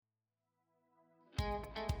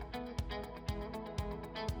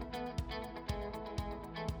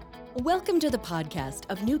Welcome to the podcast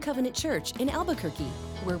of New Covenant Church in Albuquerque,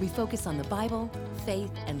 where we focus on the Bible,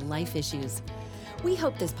 faith, and life issues. We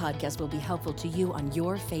hope this podcast will be helpful to you on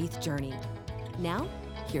your faith journey. Now,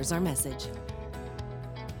 here's our message.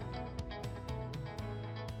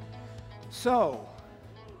 So,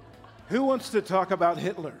 who wants to talk about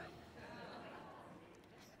Hitler?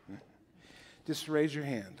 Just raise your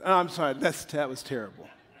hand. Oh, I'm sorry, that was terrible.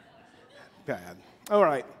 Bad. All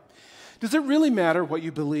right. Does it really matter what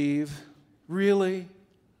you believe? Really?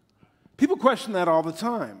 People question that all the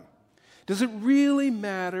time. Does it really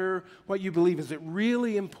matter what you believe? Is it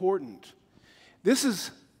really important? This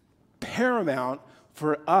is paramount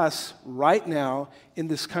for us right now in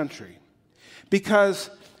this country.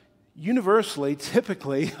 Because universally,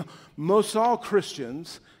 typically, most all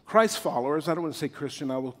Christians, Christ followers, I don't want to say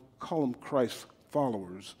Christian, I will call them Christ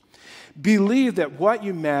followers, believe that what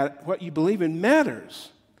you believe in matters.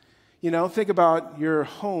 You know, think about your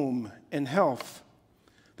home and health.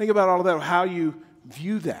 Think about all of that, how you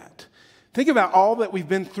view that. Think about all that we've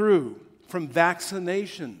been through from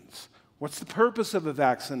vaccinations. What's the purpose of a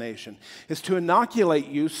vaccination? It's to inoculate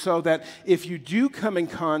you so that if you do come in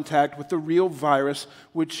contact with the real virus,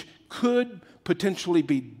 which could potentially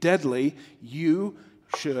be deadly, you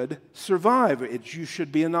should survive. You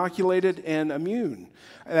should be inoculated and immune.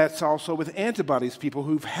 That's also with antibodies, people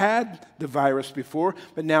who've had the virus before,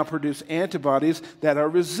 but now produce antibodies that are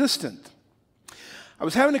resistant. I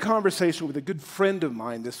was having a conversation with a good friend of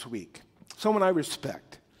mine this week, someone I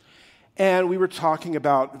respect, and we were talking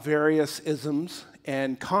about various isms,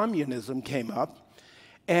 and communism came up,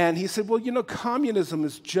 and he said, well, you know, communism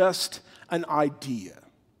is just an idea.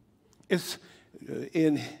 It's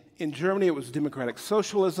in Germany, it was democratic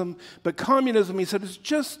socialism, but communism, he said, is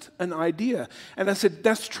just an idea. And I said,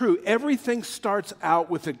 that's true. Everything starts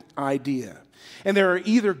out with an idea. And there are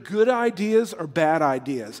either good ideas or bad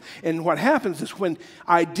ideas. And what happens is when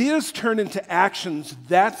ideas turn into actions,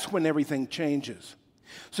 that's when everything changes.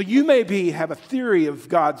 So you may have a theory of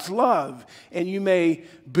God's love, and you may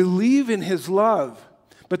believe in His love,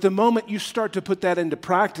 but the moment you start to put that into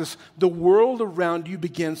practice, the world around you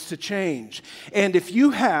begins to change. And if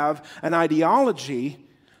you have an ideology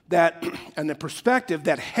and a perspective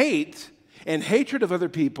that hate and hatred of other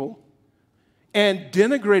people and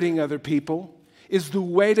denigrating other people is the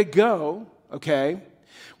way to go, okay?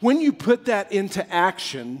 When you put that into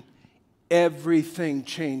action, everything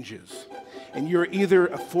changes. And you're either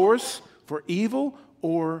a force for evil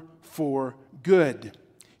or for good.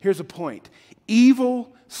 Here's a point.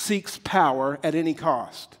 Evil seeks power at any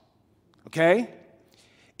cost, okay?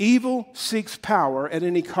 Evil seeks power at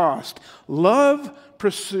any cost. Love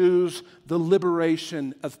pursues the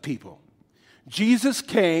liberation of people. Jesus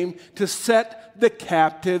came to set the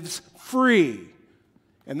captives free.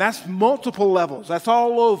 And that's multiple levels. That's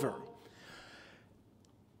all over.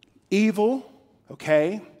 Evil,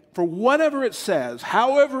 okay? For whatever it says,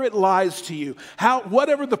 however it lies to you,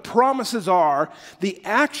 whatever the promises are, the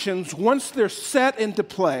actions, once they're set into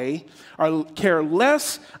play, care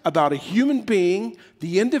less about a human being,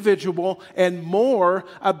 the individual, and more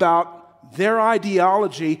about their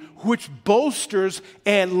ideology, which bolsters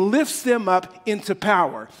and lifts them up into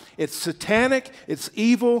power. It's satanic, it's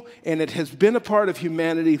evil, and it has been a part of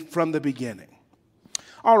humanity from the beginning.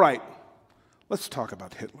 All right, let's talk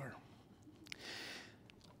about Hitler.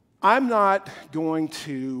 I'm not going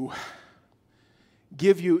to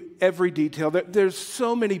give you every detail. There's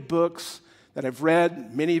so many books that I've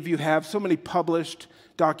read, many of you have, so many published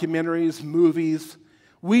documentaries, movies.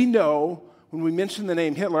 We know when we mention the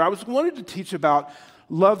name Hitler, I wanted to teach about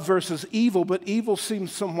love versus evil, but evil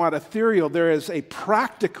seems somewhat ethereal. There is a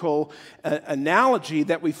practical analogy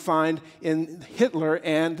that we find in Hitler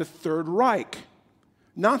and the Third Reich,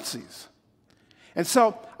 Nazis. And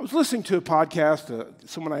so I was listening to a podcast,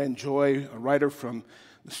 someone I enjoy, a writer from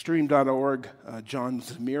stream.org, John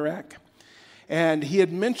Zmirak, and he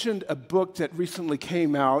had mentioned a book that recently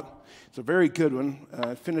came out. It's a very good one.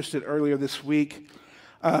 I finished it earlier this week.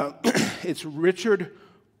 It's Richard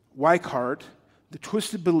Weikart, The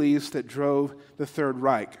Twisted Beliefs That Drove the Third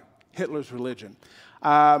Reich, Hitler's Religion.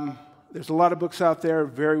 There's a lot of books out there,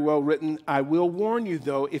 very well written. I will warn you,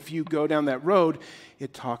 though, if you go down that road,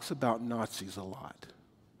 it talks about Nazis a lot.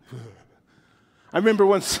 I remember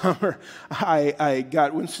one summer, I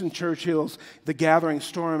got Winston Churchill's The Gathering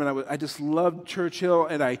Storm, and I just loved Churchill,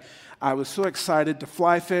 and I was so excited to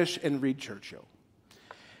fly fish and read Churchill.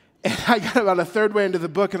 And I got about a third way into the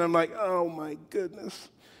book, and I'm like, oh, my goodness.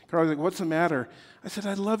 Carl was like, what's the matter? I said,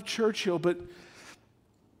 I love Churchill, but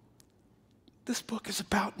this book is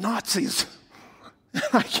about Nazis.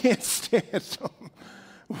 I can't stand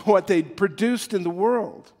what they produced in the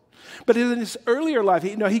world. But in his earlier life,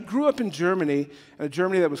 he grew up in Germany, a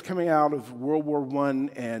Germany that was coming out of World War I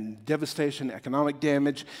and devastation, economic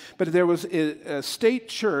damage. But there was a state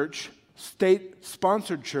church,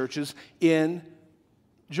 state-sponsored churches in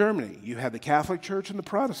Germany. You had the Catholic Church and the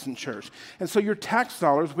Protestant Church. And so your tax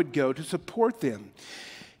dollars would go to support them.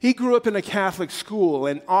 He grew up in a Catholic school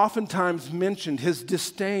and oftentimes mentioned his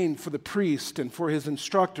disdain for the priest and for his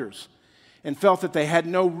instructors, and felt that they had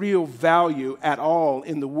no real value at all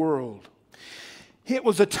in the world. It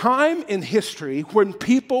was a time in history when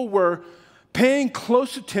people were paying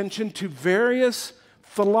close attention to various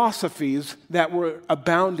philosophies that were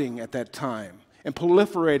abounding at that time and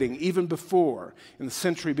proliferating even before, in the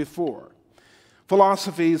century before.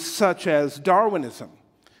 Philosophies such as Darwinism,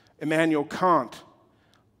 Immanuel Kant,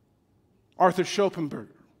 Arthur Schopenhauer,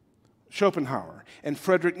 and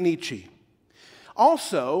Friedrich Nietzsche.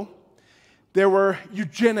 Also, there were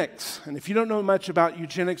eugenics, and if you don't know much about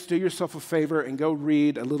eugenics, do yourself a favor and go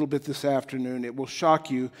read a little bit this afternoon. It will shock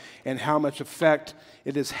you in how much effect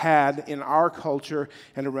it has had in our culture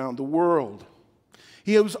and around the world.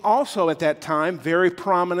 He was also, at that time, very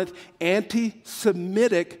prominent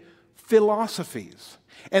anti-Semitic philosophies,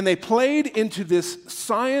 and they played into this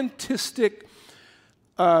scientific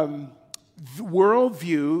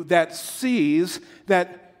worldview that sees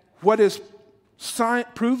that what is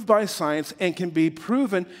proved by science and can be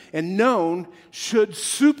proven and known should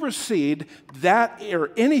supersede that or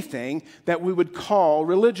anything that we would call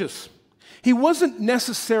religious. He wasn't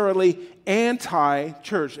necessarily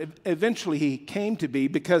anti-church. Eventually he came to be,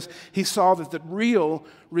 because he saw that the real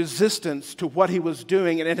resistance to what he was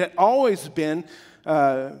doing, and it had always been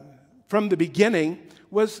from the beginning,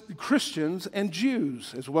 was Christians and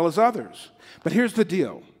Jews as well as others. But here's the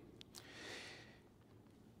deal.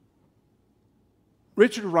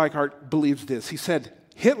 Richard Reichart believes this. He said,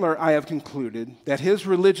 Hitler, I have concluded, that his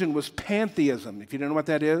religion was pantheism. If you don't know what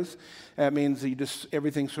that is, that means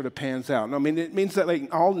everything sort of pans out. No, I mean, it means that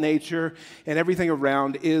all nature and everything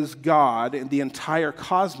around is God and the entire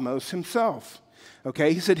cosmos himself.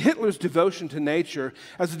 Okay? He said Hitler's devotion to nature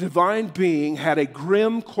as a divine being had a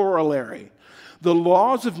grim corollary. The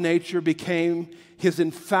laws of nature became his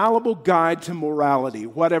infallible guide to morality.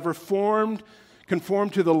 Whatever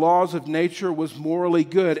conformed to the laws of nature was morally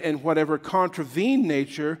good, and whatever contravened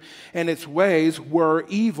nature and its ways were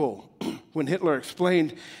evil. When Hitler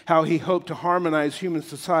explained how he hoped to harmonize human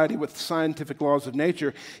society with the scientific laws of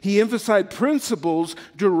nature, he emphasized principles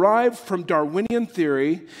derived from Darwinian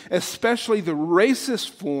theory, especially the racist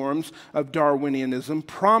forms of Darwinianism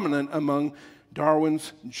prominent among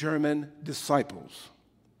Darwin's German disciples.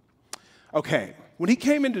 Okay, when he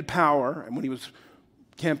came into power and when he was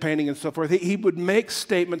campaigning and so forth, he would make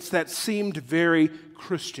statements that seemed very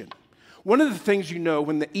Christian. One of the things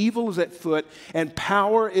when the evil is at foot and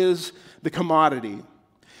power is the commodity,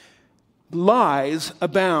 lies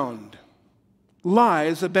abound.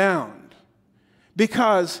 Lies abound.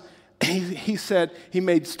 Because he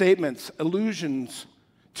made statements, allusions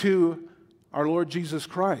to our Lord Jesus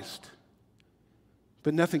Christ.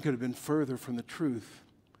 But nothing could have been further from the truth.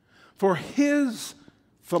 For his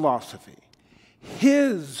philosophy,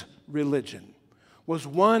 his religion was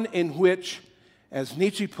one in which, as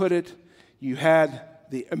Nietzsche put it, you had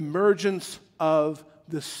the emergence of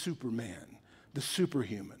the Superman, the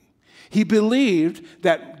superhuman. He believed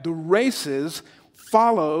that the races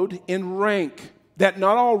followed in rank, that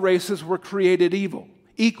not all races were created equal.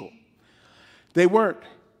 They weren't.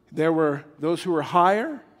 There were those who were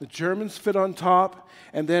higher, the Germans fit on top,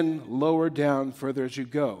 and then lower down further as you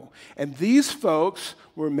go. And these folks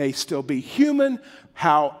may still be human.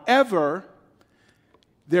 However,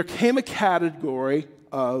 there came a category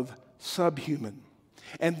of subhuman.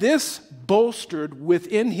 And this bolstered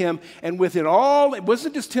within him and within all, it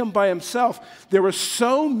wasn't just him by himself. There were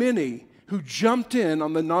so many who jumped in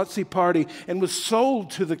on the Nazi party and was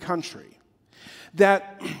sold to the country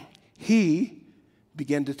that he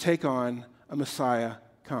began to take on a Messiah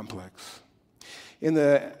complex. In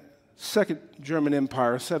the Second German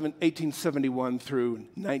Empire, 1871 through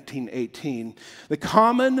 1918, the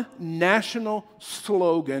common national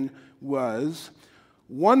slogan was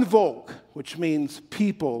One Volk, which means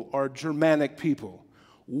people or Germanic people.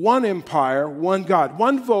 One empire, one God.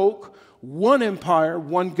 One Volk, one empire,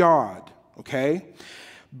 one God. Okay?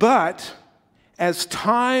 But as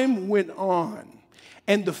time went on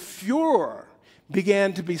and the Fuhrer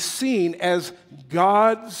began to be seen as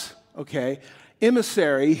God's,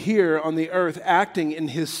 emissary here on the earth acting in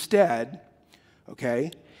his stead,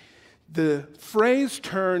 the phrase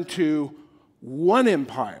turned to one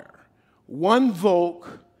empire, one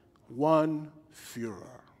Volk, one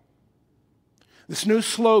Führer. This new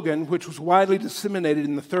slogan, which was widely disseminated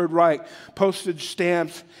in the Third Reich, postage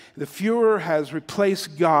stamps, the Fuhrer has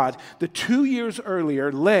replaced God. The 2 years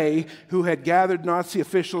earlier, Ley, who had gathered Nazi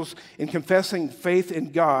officials in confessing faith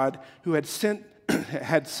in God, who had sent the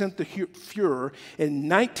Fuhrer. In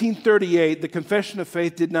 1938, the Confession of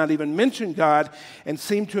Faith did not even mention God and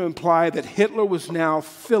seemed to imply that Hitler was now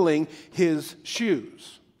filling his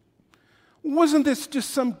shoes. Wasn't this just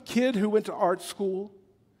some kid who went to art school?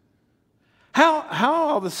 How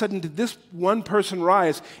all of a sudden did this one person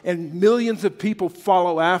rise and millions of people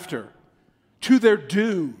follow after to their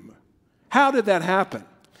doom? How did that happen?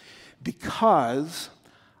 Because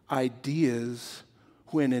ideas,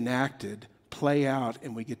 when enacted, play out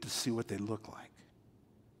and we get to see what they look like.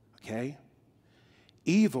 Okay?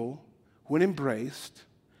 Evil, when embraced,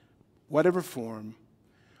 whatever form,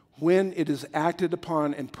 when it is acted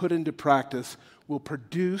upon and put into practice, will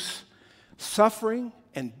produce suffering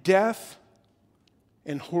and death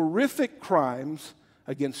and horrific crimes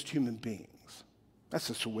against human beings. That's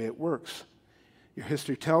just the way it works. Your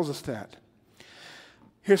history tells us that.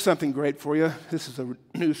 Here's something great for you. This is a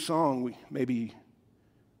new song. Maybe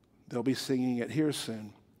they'll be singing it here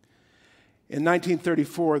soon. In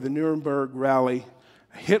 1934, the Nuremberg rally,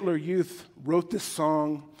 Hitler Youth wrote this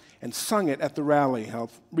song and sung it at the rally. I'll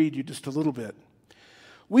read you just a little bit.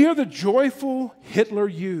 We are the joyful Hitler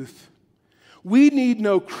Youth. We need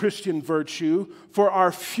no Christian virtue, for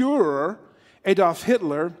our Führer, Adolf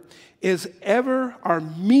Hitler, is ever our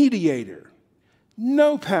mediator.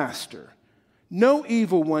 No pastor, no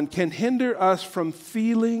evil one can hinder us from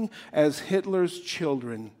feeling as Hitler's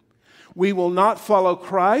children. We will not follow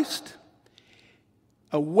Christ.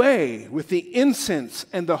 Away with the incense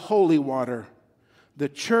and the holy water. The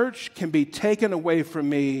church can be taken away from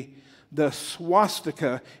me. The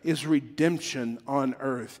swastika is redemption on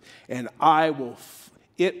earth, and I will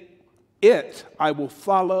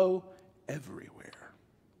follow everywhere.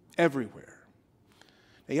 Everywhere.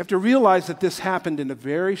 Now you have to realize that this happened in a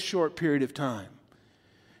very short period of time.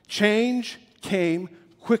 Change came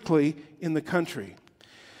quickly in the country.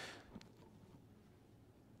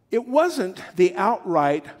 It wasn't the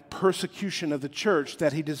outright persecution of the church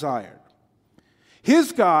that he desired.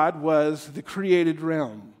 His God was the created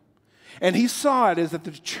realm. And he saw it as that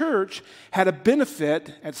the church had a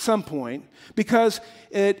benefit at some point because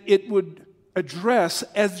it would address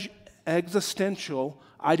existential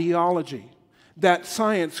ideology that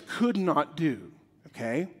science could not do,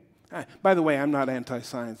 okay? By the way, I'm not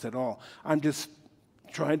anti-science at all. I'm just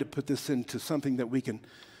trying to put this into something that we can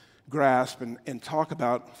grasp and talk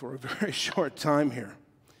about for a very short time here.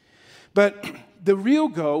 But the real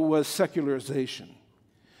goal was secularization,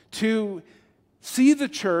 to see the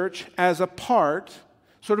church as a part,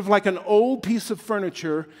 sort of like an old piece of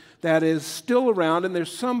furniture that is still around and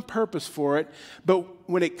there's some purpose for it, but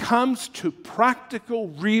when it comes to practical,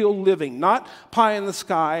 real living, not pie in the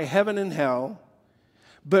sky, heaven and hell,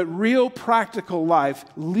 but real practical life,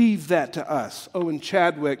 leave that to us. Owen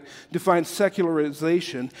Chadwick defines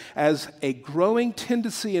secularization as a growing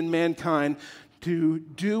tendency in mankind to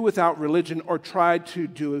do without religion or try to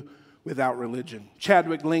do without religion.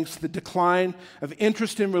 Chadwick links the decline of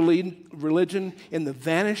interest in religion in the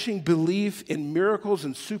vanishing belief in miracles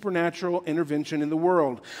and supernatural intervention in the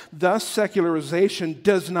world. Thus, secularization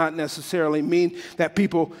does not necessarily mean that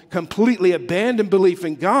people completely abandon belief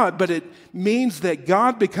in God, but it means that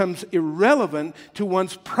God becomes irrelevant to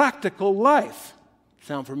one's practical life.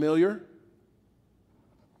 Sound familiar?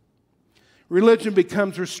 Religion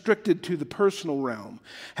becomes restricted to the personal realm,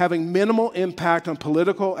 having minimal impact on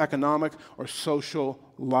political, economic, or social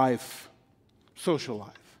life. Social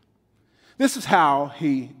life. This is how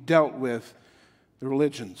he dealt with the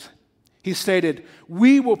religions. He stated,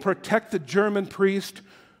 "We will protect the German priest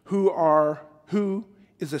who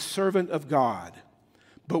is a servant of God,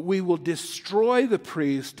 but we will destroy the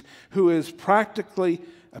priest who is practically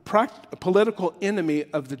a political enemy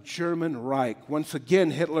of the German Reich." Once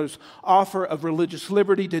again, Hitler's offer of religious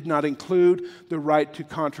liberty did not include the right to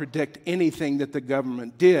contradict anything that the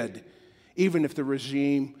government did, even if the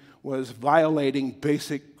regime was violating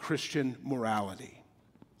basic Christian morality.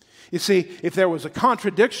 You see, if there was a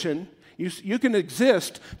contradiction, you can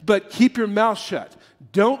exist, but keep your mouth shut.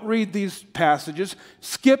 Don't read these passages,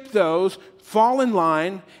 skip those, fall in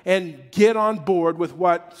line, and get on board with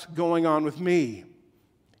what's going on with me.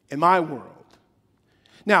 In my world.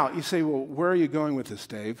 Now, you say, well, where are you going with this,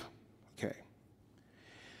 Dave? Okay.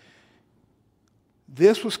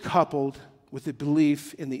 This was coupled with the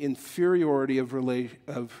belief in the inferiority of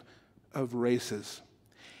races.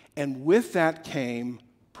 And with that came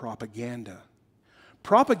propaganda.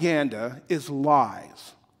 Propaganda is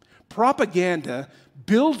lies. propaganda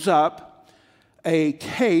builds up a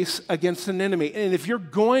case against an enemy. And if you're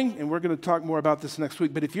going, and we're going to talk more about this next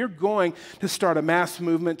week, but if you're going to start a mass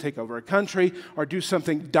movement, take over a country, or do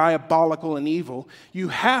something diabolical and evil, you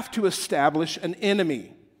have to establish an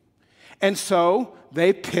enemy. And so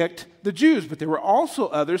they picked the Jews, but there were also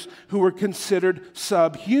others who were considered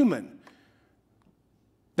subhuman.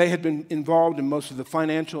 They had been involved in most of the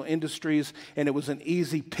financial industries, and it was an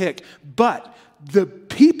easy pick. But the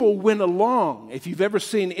people went along. If you've ever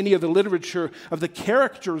seen any of the literature of the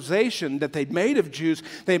characterization that they'd made of Jews,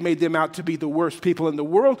 they made them out to be the worst people in the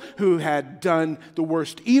world, who had done the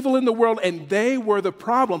worst evil in the world, and they were the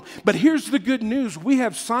problem. But here's the good news. We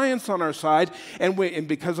have science on our side, and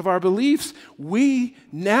because of our beliefs, we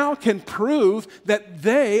now can prove that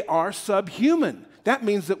they are subhuman. That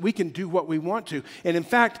means that we can do what we want to. And in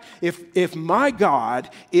fact, if my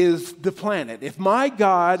God is the planet, if my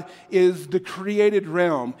God is the created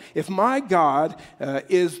realm, if my God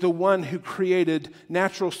is the one who created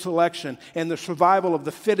natural selection and the survival of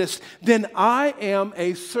the fittest, then I am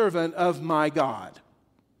a servant of my God.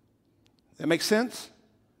 That makes sense?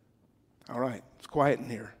 All right, it's quiet in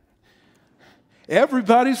here.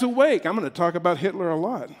 Everybody's awake. I'm going to talk about Hitler a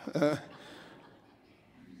lot.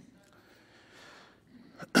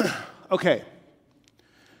 Okay,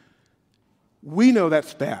 we know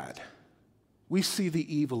that's bad. We see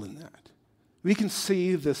the evil in that. We can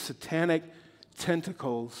see the satanic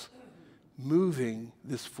tentacles moving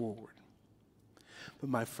this forward. But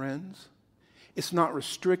my friends, it's not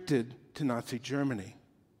restricted to Nazi Germany.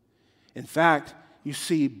 In fact, you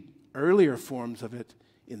see earlier forms of it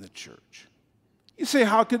in the church. You say,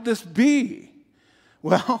 how could this be?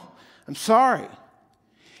 Well, I'm sorry.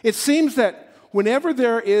 It seems that whenever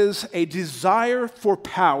there is a desire for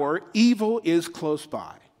power, evil is close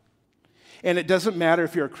by. And it doesn't matter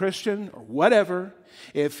if you're a Christian or whatever,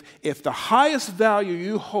 if the highest value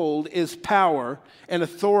you hold is power and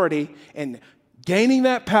authority, and gaining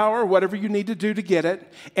that power, whatever you need to do to get it,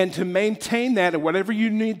 and to maintain that, and whatever you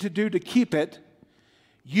need to do to keep it,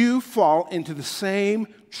 you fall into the same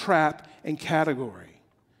trap and category.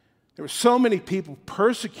 There were so many people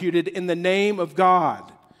persecuted in the name of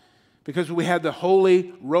God, because we had the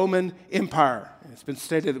Holy Roman Empire. It's been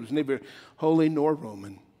stated it was neither holy nor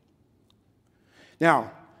Roman.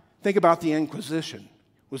 Now, think about the Inquisition.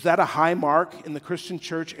 Was that a high mark in the Christian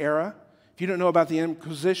church era? If you don't know about the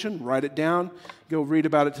Inquisition, write it down. Go read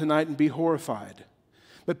about it tonight and be horrified.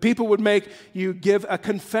 But people would make you give a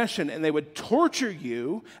confession, and they would torture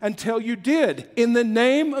you until you did, in the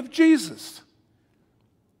name of Jesus.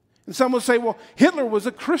 And some will say, well, Hitler was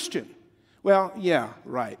a Christian. Well, yeah,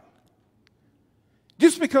 right.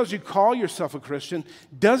 Just because you call yourself a Christian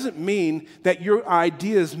doesn't mean that your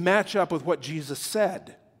ideas match up with what Jesus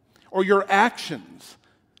said, or your actions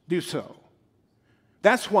do so.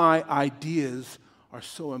 That's why ideas are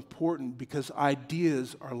so important, because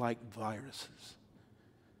ideas are like viruses.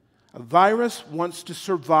 A virus wants to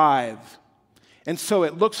survive, and so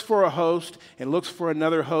it looks for a host and looks for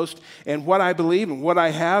another host, and what I believe and what I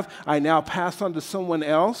have, I now pass on to someone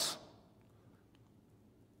else,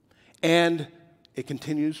 and it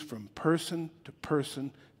continues from person to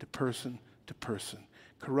person to person to person,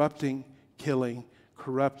 corrupting, killing,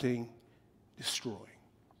 corrupting, destroying.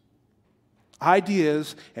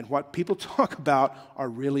 Ideas and what people talk about are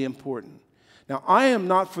really important. Now, I am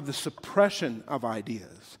not for the suppression of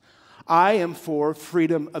ideas. I am for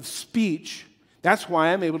freedom of speech. That's why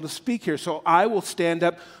I'm able to speak here. So I will stand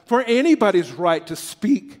up for anybody's right to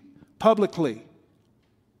speak publicly.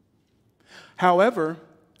 However,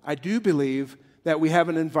 I do believe that we have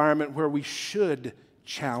an environment where we should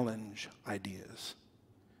challenge ideas.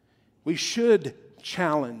 We should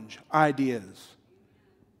challenge ideas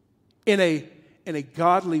in a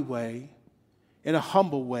godly way, in a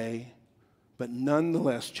humble way, but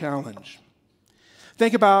nonetheless challenge.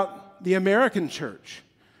 Think about the American church.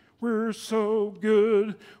 We're so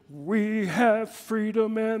good. We have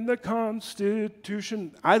freedom and the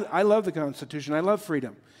Constitution. I love the Constitution. I love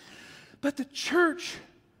freedom. But the church,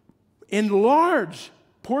 in large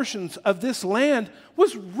portions of this land,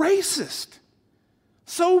 was racist.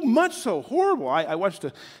 So much so, horrible. I watched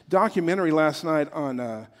a documentary last night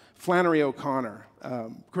on Flannery O'Connor,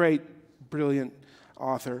 great, brilliant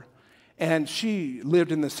author. And she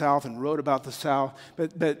lived in the South and wrote about the South.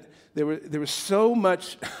 But there was so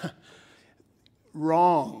much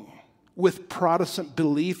wrong with Protestant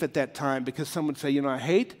belief at that time, because some would say, I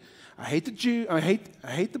hate the Jew, I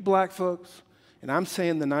hate the black folks. And I'm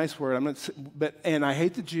saying the nice word, and I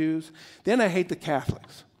hate the Jews, then I hate the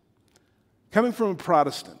Catholics. Coming from a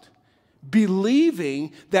Protestant,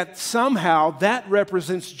 believing that somehow that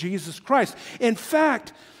represents Jesus Christ. In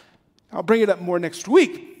fact, I'll bring it up more next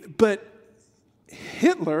week, but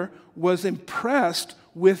Hitler was impressed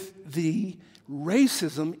with the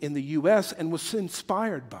racism in the U.S. and was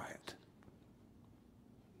inspired by it.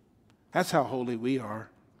 That's how holy we are.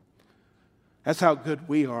 That's how good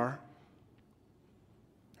we are.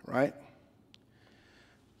 Right?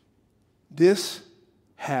 This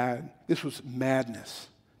was madness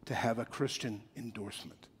to have a Christian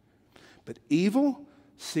endorsement. But evil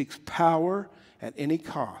seeks power at any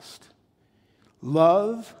cost.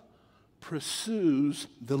 Love pursues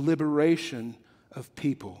the liberation of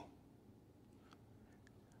people.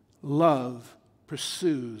 Love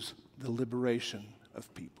pursues the liberation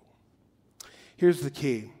of people. Here's the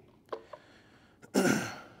key.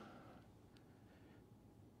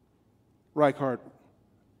 Reichardt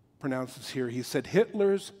pronounces here, he said,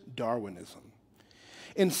 Hitler's Darwinism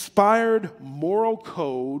inspired moral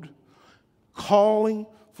code calling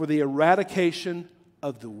for the eradication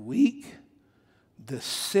of the weak, the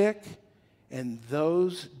sick, and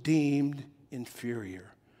those deemed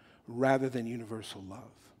inferior, rather than universal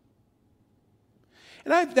love.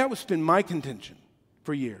 And that was been my contention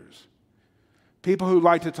for years. People who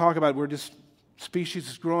like to talk about we're just species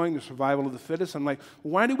is growing, the survival of the fittest. I'm like,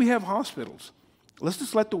 why do we have hospitals? Let's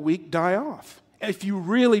just let the weak die off. If you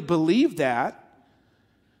really believe that,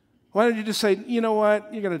 why don't you just say, you know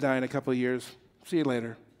what, you're going to die in a couple of years. See you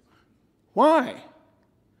later. Why?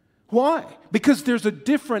 Why? Because there's a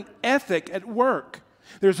different ethic at work.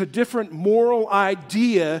 There's a different moral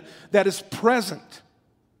idea that is present.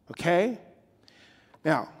 Okay?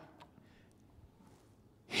 Now,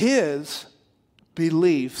 his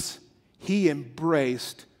beliefs he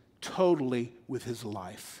embraced totally with his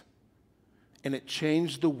life. And it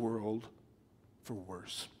changed the world for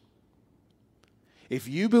worse. If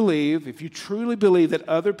you truly believe that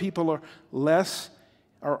other people are less,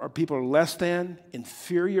 or people are less than,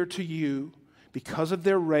 inferior to you because of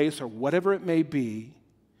their race or whatever it may be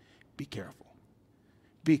careful.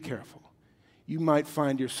 Be careful. You might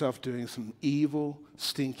find yourself doing some evil,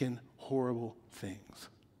 stinking, horrible things.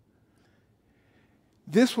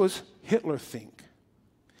 This was Hitler think.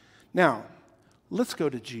 Now, let's go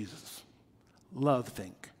to Jesus. Love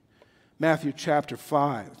think. Matthew chapter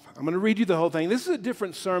 5. I'm going to read you the whole thing. This is a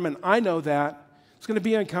different sermon. I know that. It's going to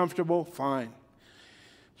be uncomfortable. Fine.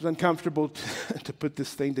 It was uncomfortable to put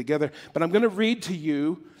this thing together. But I'm going to read to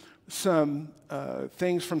you some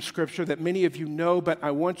things from Scripture that many of you know, but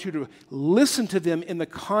I want you to listen to them in the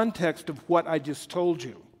context of what I just told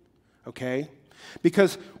you. Okay?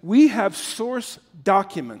 Because we have source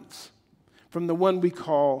documents from the one we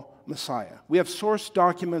call Messiah. We have source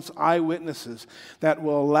documents, eyewitnesses, that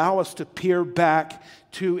will allow us to peer back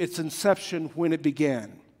to its inception when it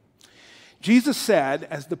began. Jesus said,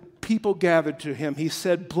 as the people gathered to him, he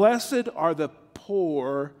said, "Blessed are the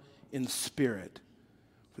poor in spirit,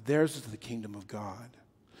 for theirs is the kingdom of God.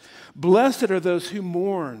 Blessed are those who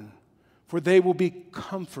mourn, for they will be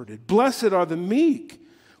comforted. Blessed are the meek,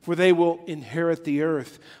 for they will inherit the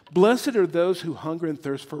earth. Blessed are those who hunger and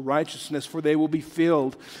thirst for righteousness, for they will be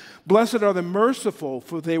filled. Blessed are the merciful,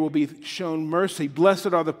 for they will be shown mercy.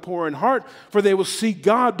 Blessed are the poor in heart, for they will see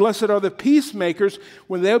God. Blessed are the peacemakers,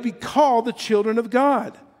 when they will be called the children of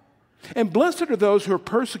God. And blessed are those who are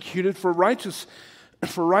persecuted for righteousness,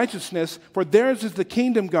 for theirs is the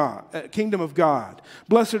kingdom of God.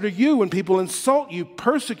 Blessed are you when people insult you,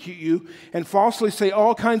 persecute you, and falsely say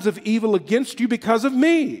all kinds of evil against you because of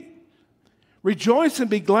me. Rejoice and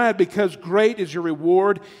be glad, because great is your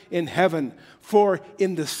reward in heaven. For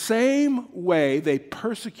in the same way they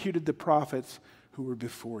persecuted the prophets who were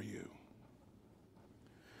before you."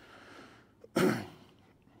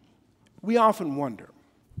 We often wonder,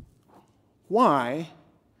 why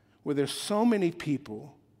were there so many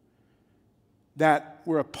people that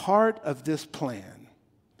were a part of this plan?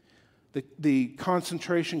 The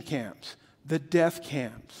concentration camps, the death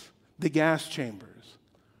camps, the gas chambers.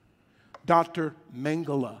 Dr.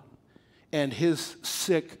 Mengele and his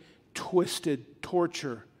sick, twisted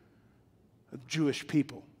torture of Jewish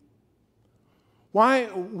people. Why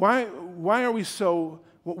are we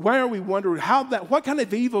wondering what kind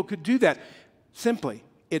of evil could do that? Simply,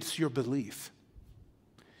 it's your belief.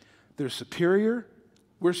 They're superior,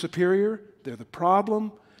 we're superior, they're the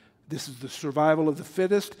problem. This is the survival of the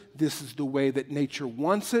fittest. This is the way that nature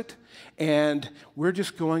wants it, and we're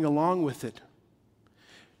just going along with it.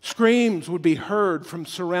 Screams would be heard from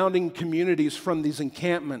surrounding communities from these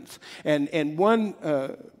encampments. And one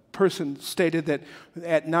person stated that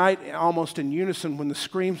at night, almost in unison, when the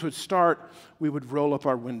screams would start, we would roll up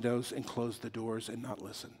our windows and close the doors and not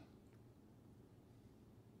listen.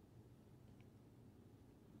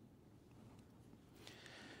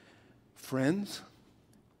 Friends,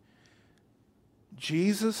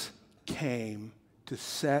 Jesus came to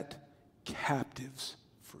set captives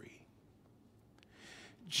free.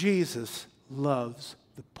 Jesus loves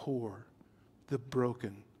the poor, the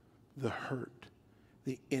broken, the hurt,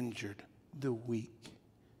 the injured, the weak.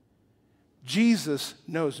 Jesus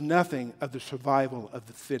knows nothing of the survival of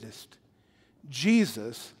the fittest.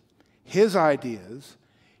 Jesus, his ideas,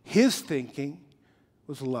 his thinking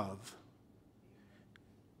was love.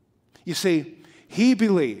 You see, he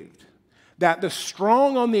believed that the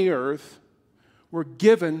strong on the earth were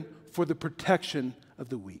given for the protection of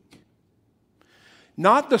the weak.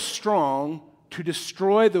 Not the strong to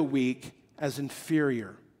destroy the weak as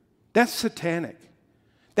inferior. That's satanic.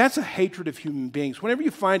 That's a hatred of human beings. Whenever you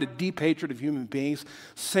find a deep hatred of human beings,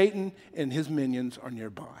 Satan and his minions are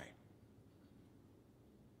nearby.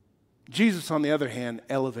 Jesus, on the other hand,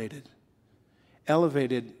 elevated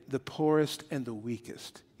the poorest and the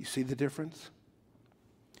weakest. You see the difference?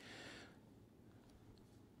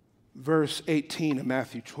 Verse 18 of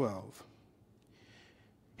Matthew 12.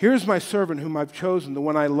 Here's my servant whom I've chosen, the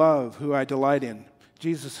one I love, who I delight in.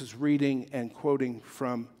 Jesus is reading and quoting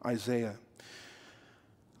from Isaiah.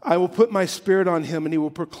 I will put my spirit on him, and he will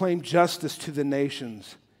proclaim justice to the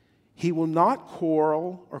nations. He will not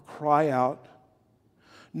quarrel or cry out.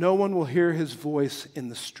 No one will hear his voice in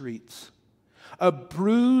the streets. A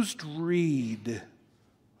bruised reed,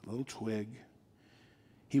 a little twig,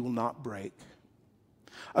 he will not break.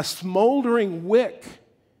 A smoldering wick,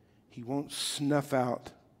 he won't snuff out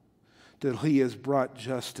till he has brought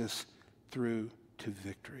justice through to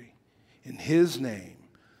victory. In his name,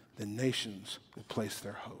 the nations will place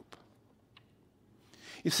their hope.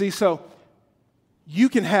 You see, so you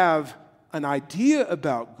can have an idea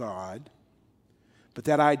about God, but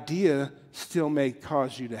that idea still may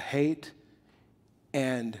cause you to hate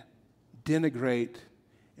and denigrate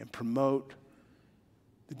and promote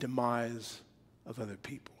the demise of other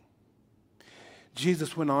people.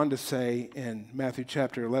 Jesus went on to say in Matthew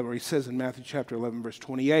chapter 11, or he says in Matthew chapter 11, verse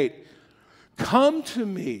 28, "Come to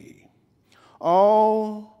me,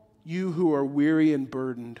 all you who are weary and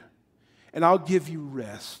burdened, and I'll give you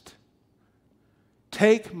rest.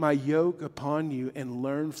 Take my yoke upon you and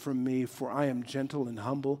learn from me, for I am gentle and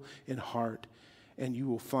humble in heart, and you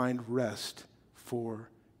will find rest for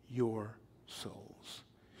your souls.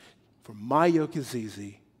 For my yoke is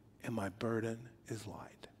easy and my burden is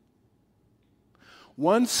light."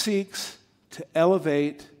 One seeks to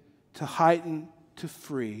elevate, to heighten, to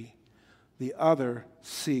free. The other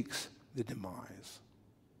seeks the demise.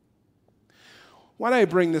 Why do I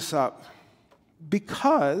bring this up?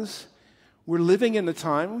 Because we're living in a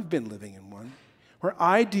time, we've been living in one, where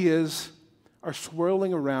ideas are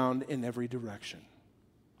swirling around in every direction.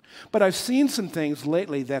 But I've seen some things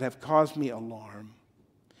lately that have caused me alarm,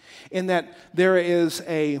 in that there is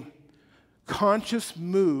a conscious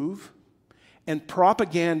move and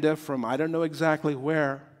propaganda from I don't know exactly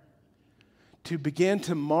where to begin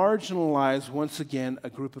to marginalize once again a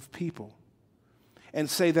group of people and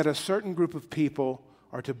say that a certain group of people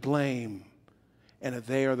are to blame and that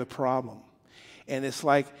they are the problem. And it's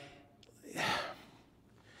like,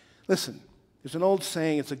 listen, there's an old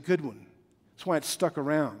saying, it's a good one. That's why it's stuck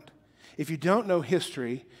around. If you don't know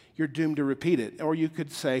history, you're doomed to repeat it. Or you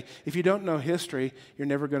could say, if you don't know history, you're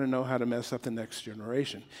never going to know how to mess up the next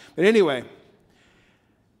generation. But anyway,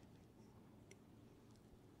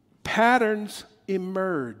 patterns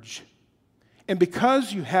emerge. And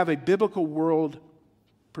because you have a biblical world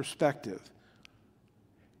perspective,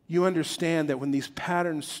 you understand that when these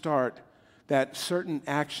patterns start, that certain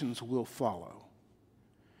actions will follow.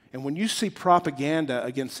 And when you see propaganda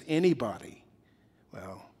against anybody,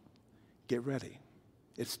 well, get ready.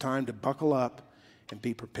 It's time to buckle up and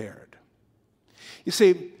be prepared. You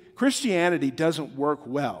see, Christianity doesn't work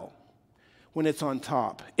well when it's on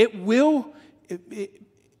top. It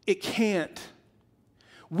can't.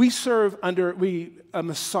 We serve under a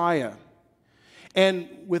Messiah. And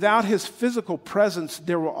without his physical presence,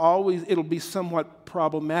 it'll be somewhat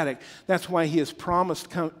problematic. That's why he has promised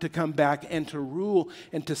to come back and to rule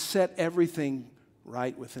and to set everything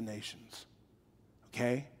right with the nations.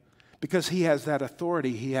 Okay? Because he has that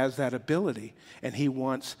authority, he has that ability, and he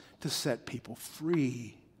wants to set people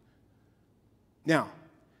free. Now,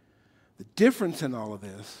 the difference in all of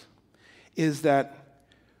this is that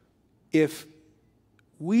if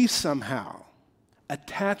we somehow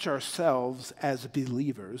attach ourselves as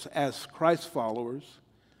believers, as Christ followers,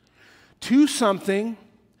 to something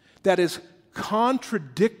that is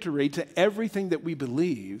contradictory to everything that we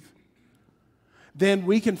believe, then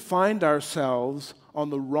we can find ourselves on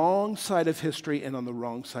the wrong side of history and on the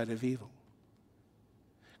wrong side of evil.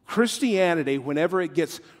 Christianity, whenever it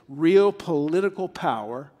gets real political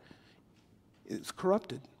power, is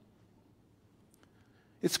corrupted.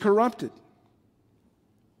 It's corrupted.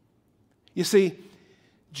 You see,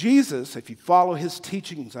 Jesus, if you follow his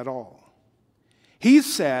teachings at all, he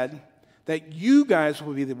said that you guys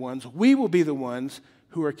will be the ones, we will be the ones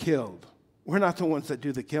who are killed. We're not the ones that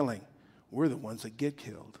do the killing. We're the ones that get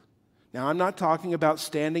killed. Now, I'm not talking about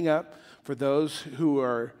standing up for those who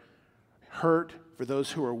are hurt, for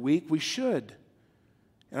those who are weak. We should.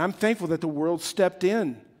 And I'm thankful that the world stepped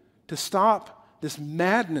in to stop this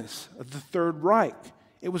madness of the Third Reich.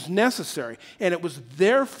 It was necessary, and it was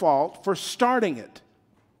their fault for starting it.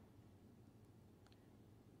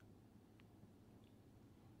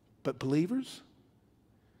 But believers,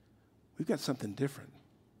 we've got something different.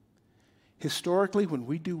 Historically, when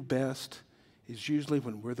we do best is usually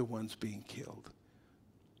when we're the ones being killed.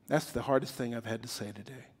 That's the hardest thing I've had to say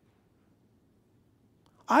today.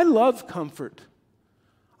 I love comfort.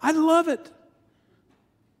 I love it.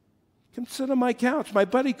 Come sit on my couch. My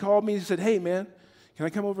buddy called me and said, "Hey, man, can I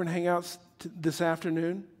come over and hang out this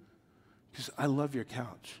afternoon?" Because I love your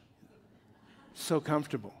couch. So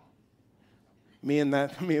comfortable. Me and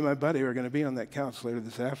my buddy are going to be on that couch later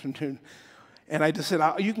this afternoon. And I just said,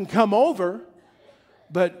 "You can come over,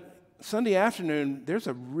 but Sunday afternoon, there's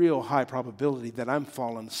a real high probability that I'm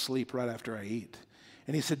falling asleep right after I eat."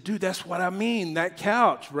 And he said, "Dude, that's what I mean, that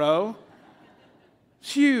couch, bro.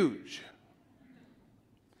 It's huge."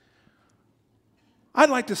 I'd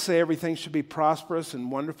like to say everything should be prosperous and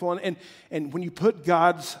wonderful. And when you put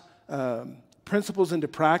God's principles into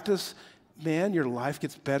practice, man, your life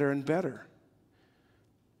gets better and better.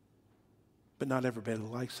 But not everybody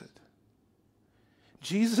likes it.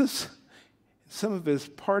 Jesus, in some of his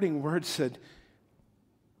parting words, said,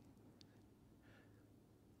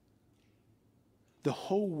 "The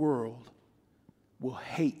whole world will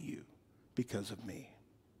hate you because of me."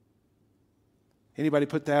 Anybody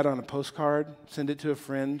put that on a postcard? Send it to a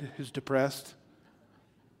friend who's depressed?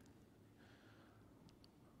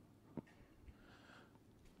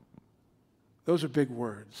 Those are big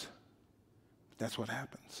words. That's what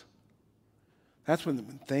happens. That's when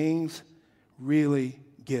things really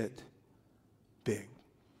get big.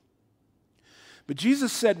 But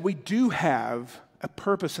Jesus said we do have a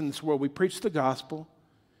purpose in this world. We preach the gospel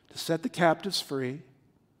to set the captives free.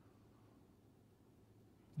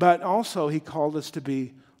 But also, he called us to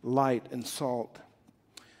be light and salt.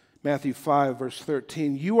 Matthew 5, verse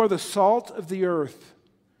 13, "You are the salt of the earth.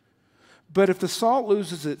 But if the salt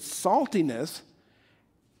loses its saltiness,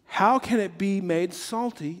 how can it be made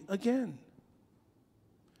salty again?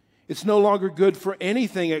 It's no longer good for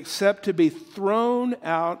anything except to be thrown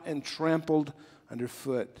out and trampled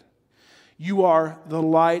underfoot. You are the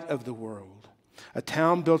light of the world. A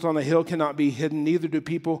town built on a hill cannot be hidden, neither do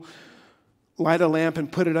people light a lamp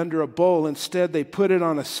and put it under a bowl. Instead, they put it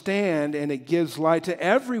on a stand, and it gives light to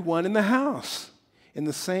everyone in the house. In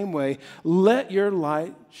the same way, let your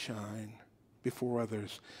light shine before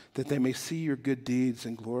others, that they may see your good deeds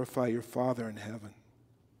and glorify your Father in heaven."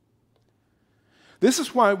 This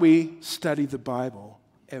is why we study the Bible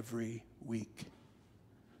every week.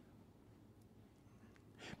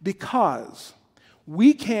 Because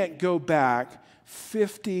we can't go back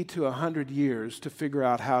 50 to 100 years to figure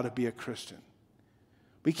out how to be a Christian.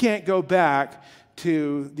 We can't go back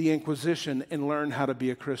to the Inquisition and learn how to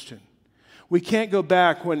be a Christian. We can't go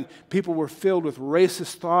back when people were filled with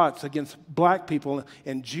racist thoughts against black people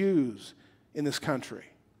and Jews in this country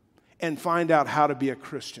and find out how to be a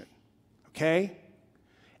Christian. Okay?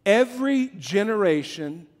 Every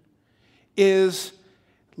generation is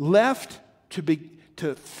left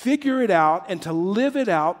to figure it out and to live it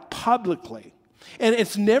out publicly. And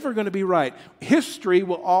it's never going to be right. History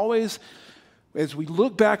will always, as we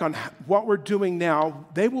look back on what we're doing now,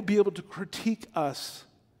 they will be able to critique us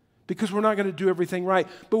because we're not going to do everything right.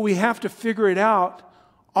 But we have to figure it out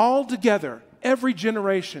all together, every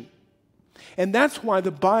generation. And that's why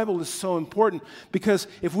the Bible is so important, because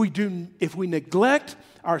if we neglect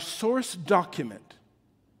our source document,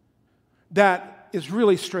 that is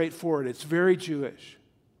really straightforward. It's very Jewish.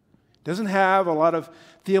 It doesn't have a lot of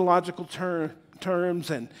theological terms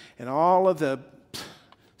and all of the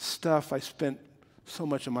stuff I spent so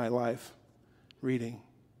much of my life reading.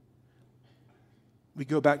 We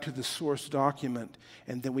go back to the source document,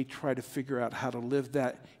 and then we try to figure out how to live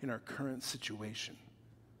that in our current situation.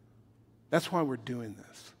 That's why we're doing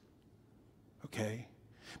this, okay?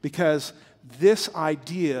 Because this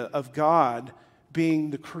idea of God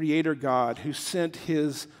being the creator God who sent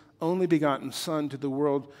his only begotten Son to the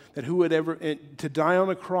world, that who would ever, to die on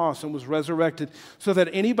a cross and was resurrected, so that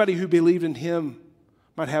anybody who believed in him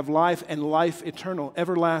might have life and life eternal,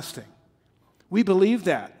 everlasting. We believe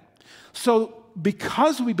that. So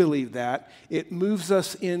because we believe that, it moves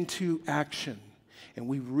us into action. And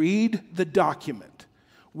we read the document.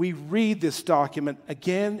 We read this document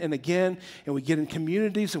again and again, and we get in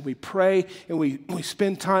communities and we pray and we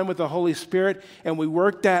spend time with the Holy Spirit and we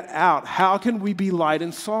work that out. How can we be light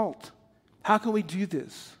and salt? How can we do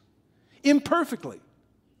this? Imperfectly,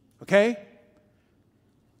 okay?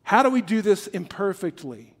 How do we do this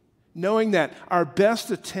imperfectly? Knowing that our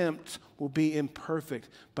best attempts will be imperfect,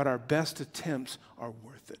 but our best attempts are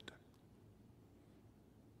worth it.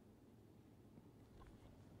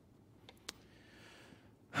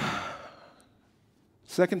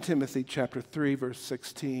 2 Timothy chapter 3, verse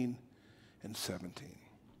 16 and 17.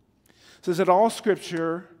 It says that all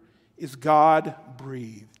Scripture is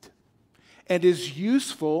God-breathed and is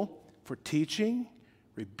useful for teaching,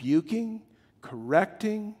 rebuking,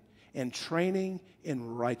 correcting, and training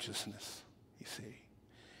in righteousness, you see.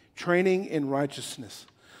 Training in righteousness,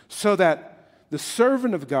 so that the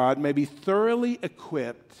servant of God may be thoroughly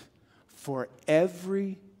equipped for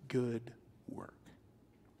every good work.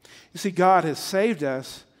 You see, God has saved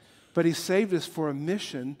us, but He saved us for a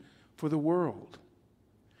mission for the world.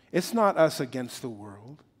 It's not us against the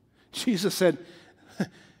world. Jesus said,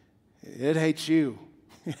 it hates you.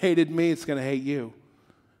 It hated me, it's going to hate you.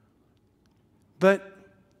 But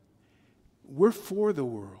we're for the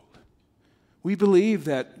world. We believe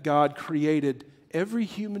that God created every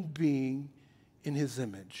human being in His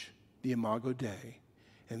image, the Imago Dei.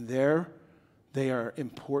 And there they are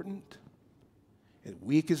important, and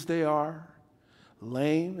weak as they are,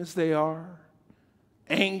 lame as they are,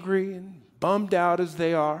 angry and bummed out as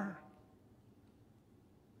they are.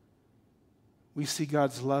 We see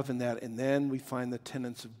God's love in that, and then we find the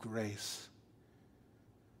tenets of grace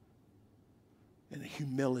and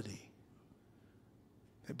humility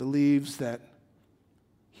that believes that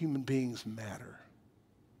human beings matter.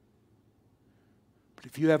 But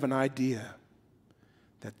if you have an idea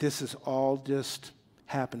that this is all just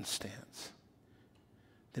happenstance,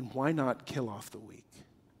 then why not kill off the weak?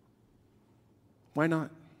 Why not?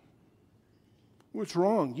 What's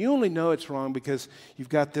wrong? You only know it's wrong because you've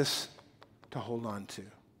got this to hold on to.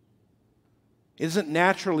 It isn't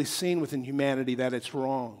naturally seen within humanity that it's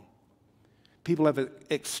wrong. People have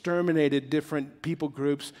exterminated different people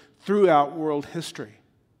groups throughout world history.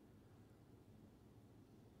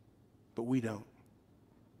 But we don't.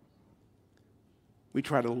 We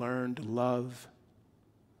try to learn to love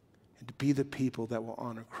and to be the people that will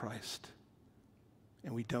honor Christ.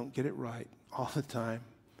 And we don't get it right all the time,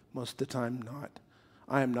 most of the time not.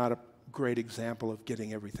 I am not a great example of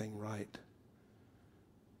getting everything right.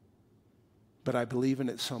 But I believe in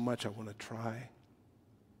it so much I want to try.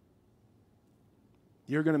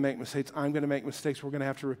 You're going to make mistakes. I'm going to make mistakes. We're going to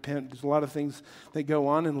have to repent. There's a lot of things that go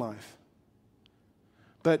on in life.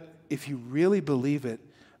 But if you really believe it,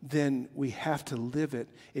 then we have to live it.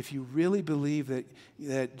 If you really believe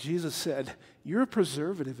that Jesus said, you're a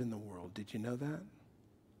preservative in the world. Did you know that?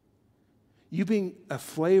 You being a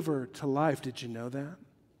flavor to life. Did you know that?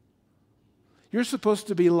 You're supposed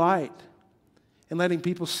to be light and letting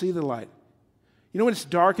people see the light. You know when it's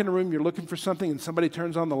dark in a room, you're looking for something and somebody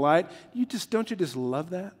turns on the light? Don't you just love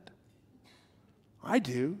that? I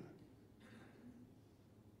do.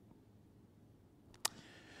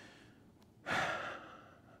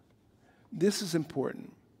 This is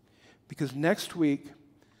important because next week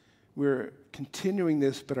we're continuing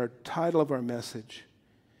this, but our title of our message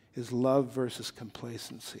is Love versus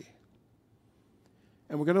Complacency.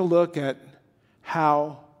 And we're going to look at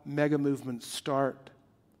how mega movements start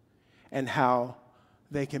and how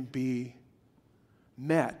they can be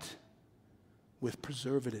met with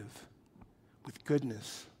preservative, with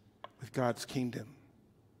goodness, with God's kingdom.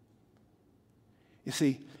 You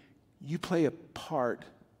see, you play a part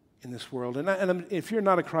in this world. And if you're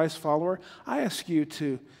not a Christ follower, I ask you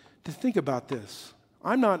to think about this.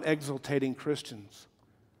 I'm not exaltating Christians.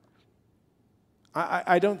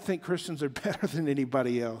 I don't think Christians are better than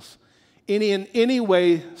anybody else, in any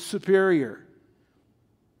way superior.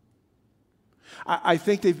 I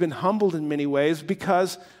think they've been humbled in many ways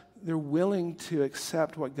because they're willing to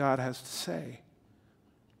accept what God has to say.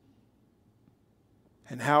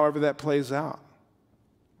 And however that plays out.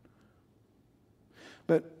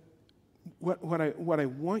 But what I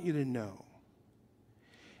want you to know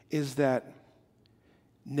is that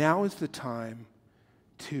now is the time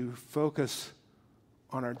to focus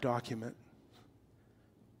on our document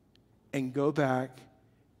and go back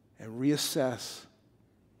and reassess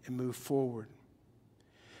and move forward.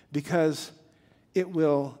 Because it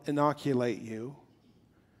will inoculate you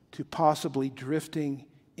to possibly drifting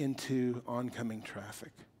into oncoming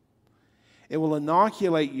traffic. It will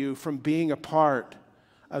inoculate you from being a part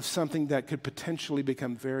of something that could potentially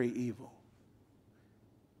become very evil.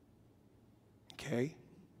 Okay?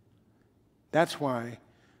 That's why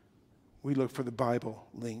we look for the Bible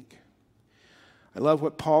link. I love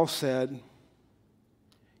what Paul said.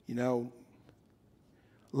 You know,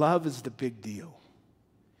 love is the big deal.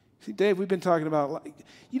 See, Dave, we've been talking about,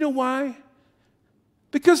 you know why?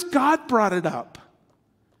 Because God brought it up.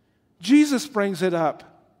 Jesus brings it up.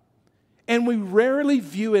 And we rarely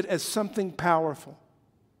view it as something powerful,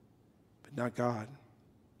 but not God.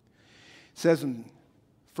 It says in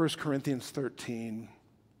 1 Corinthians 13,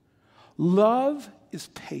 love is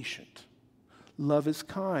patient. Love is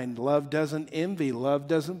kind. Love doesn't envy. Love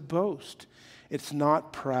doesn't boast. It's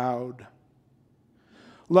not proud.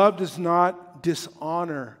 Love does not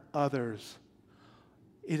dishonor others.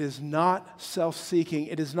 It is not self-seeking.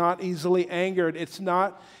 It is not easily angered.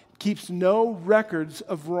 Keeps no records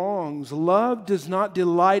of wrongs. Love does not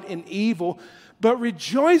delight in evil, but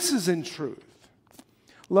rejoices in truth.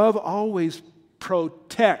 Love always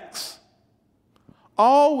protects,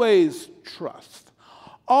 always trusts,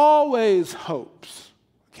 always hopes,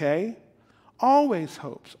 okay? Always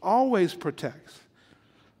hopes, always protects,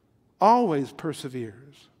 always perseveres.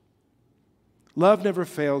 Love never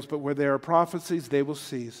fails, but where there are prophecies, they will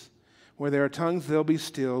cease. Where there are tongues, they'll be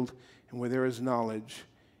stilled. And where there is knowledge,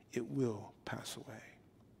 it will pass away.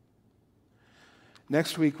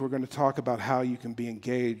 Next week, we're going to talk about how you can be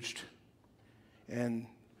engaged and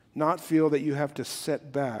not feel that you have to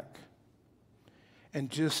sit back and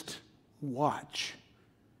just watch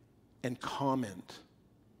and comment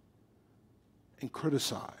and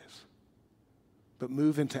criticize, but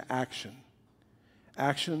move into action.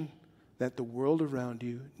 Action that the world around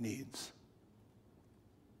you needs.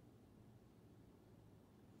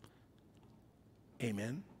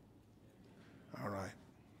 Amen? All right.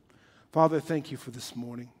 Father, thank you for this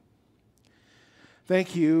morning.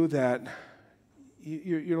 Thank you that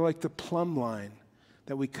you're like the plumb line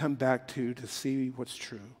that we come back to see what's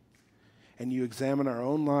true. And you examine our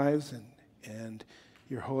own lives, and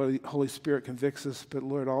your Holy Spirit convicts us, but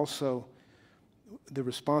Lord, also the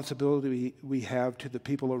responsibility we have to the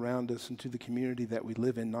people around us and to the community that we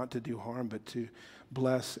live in, not to do harm, but to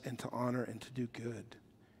bless and to honor and to do good,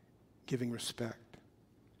 giving respect.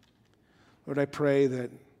 Lord, I pray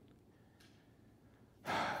that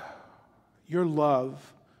your love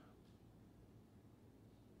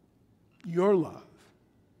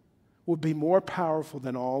will be more powerful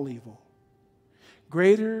than all evil.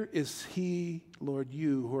 Greater is he, Lord,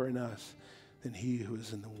 you who are in us, than he who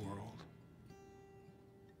is in the world.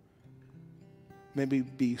 May we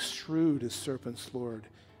be shrewd as serpents, Lord,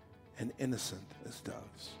 and innocent as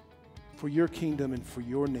doves. For your kingdom and for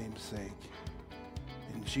your name's sake.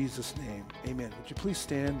 In Jesus' name, amen. Would you please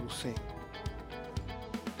stand? We'll sing.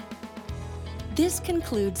 This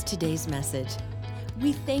concludes today's message.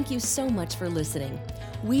 We thank you so much for listening.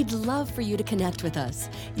 We'd love for you to connect with us.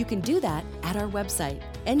 You can do that at our website,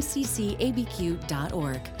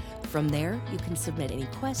 nccabq.org. From there, you can submit any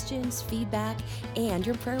questions, feedback, and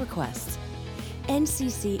your prayer requests.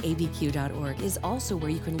 nccabq.org is also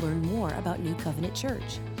where you can learn more about New Covenant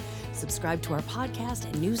Church. Subscribe to our podcast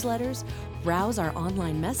and newsletters, browse our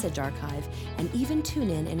online message archive, and even tune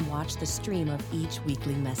in and watch the stream of each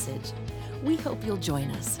weekly message. We hope you'll join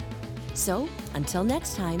us. So, until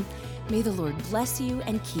next time, may the Lord bless you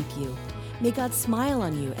and keep you. May God smile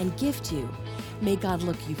on you and gift you. May God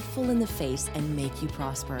look you full in the face and make you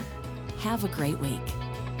prosper. Have a great week.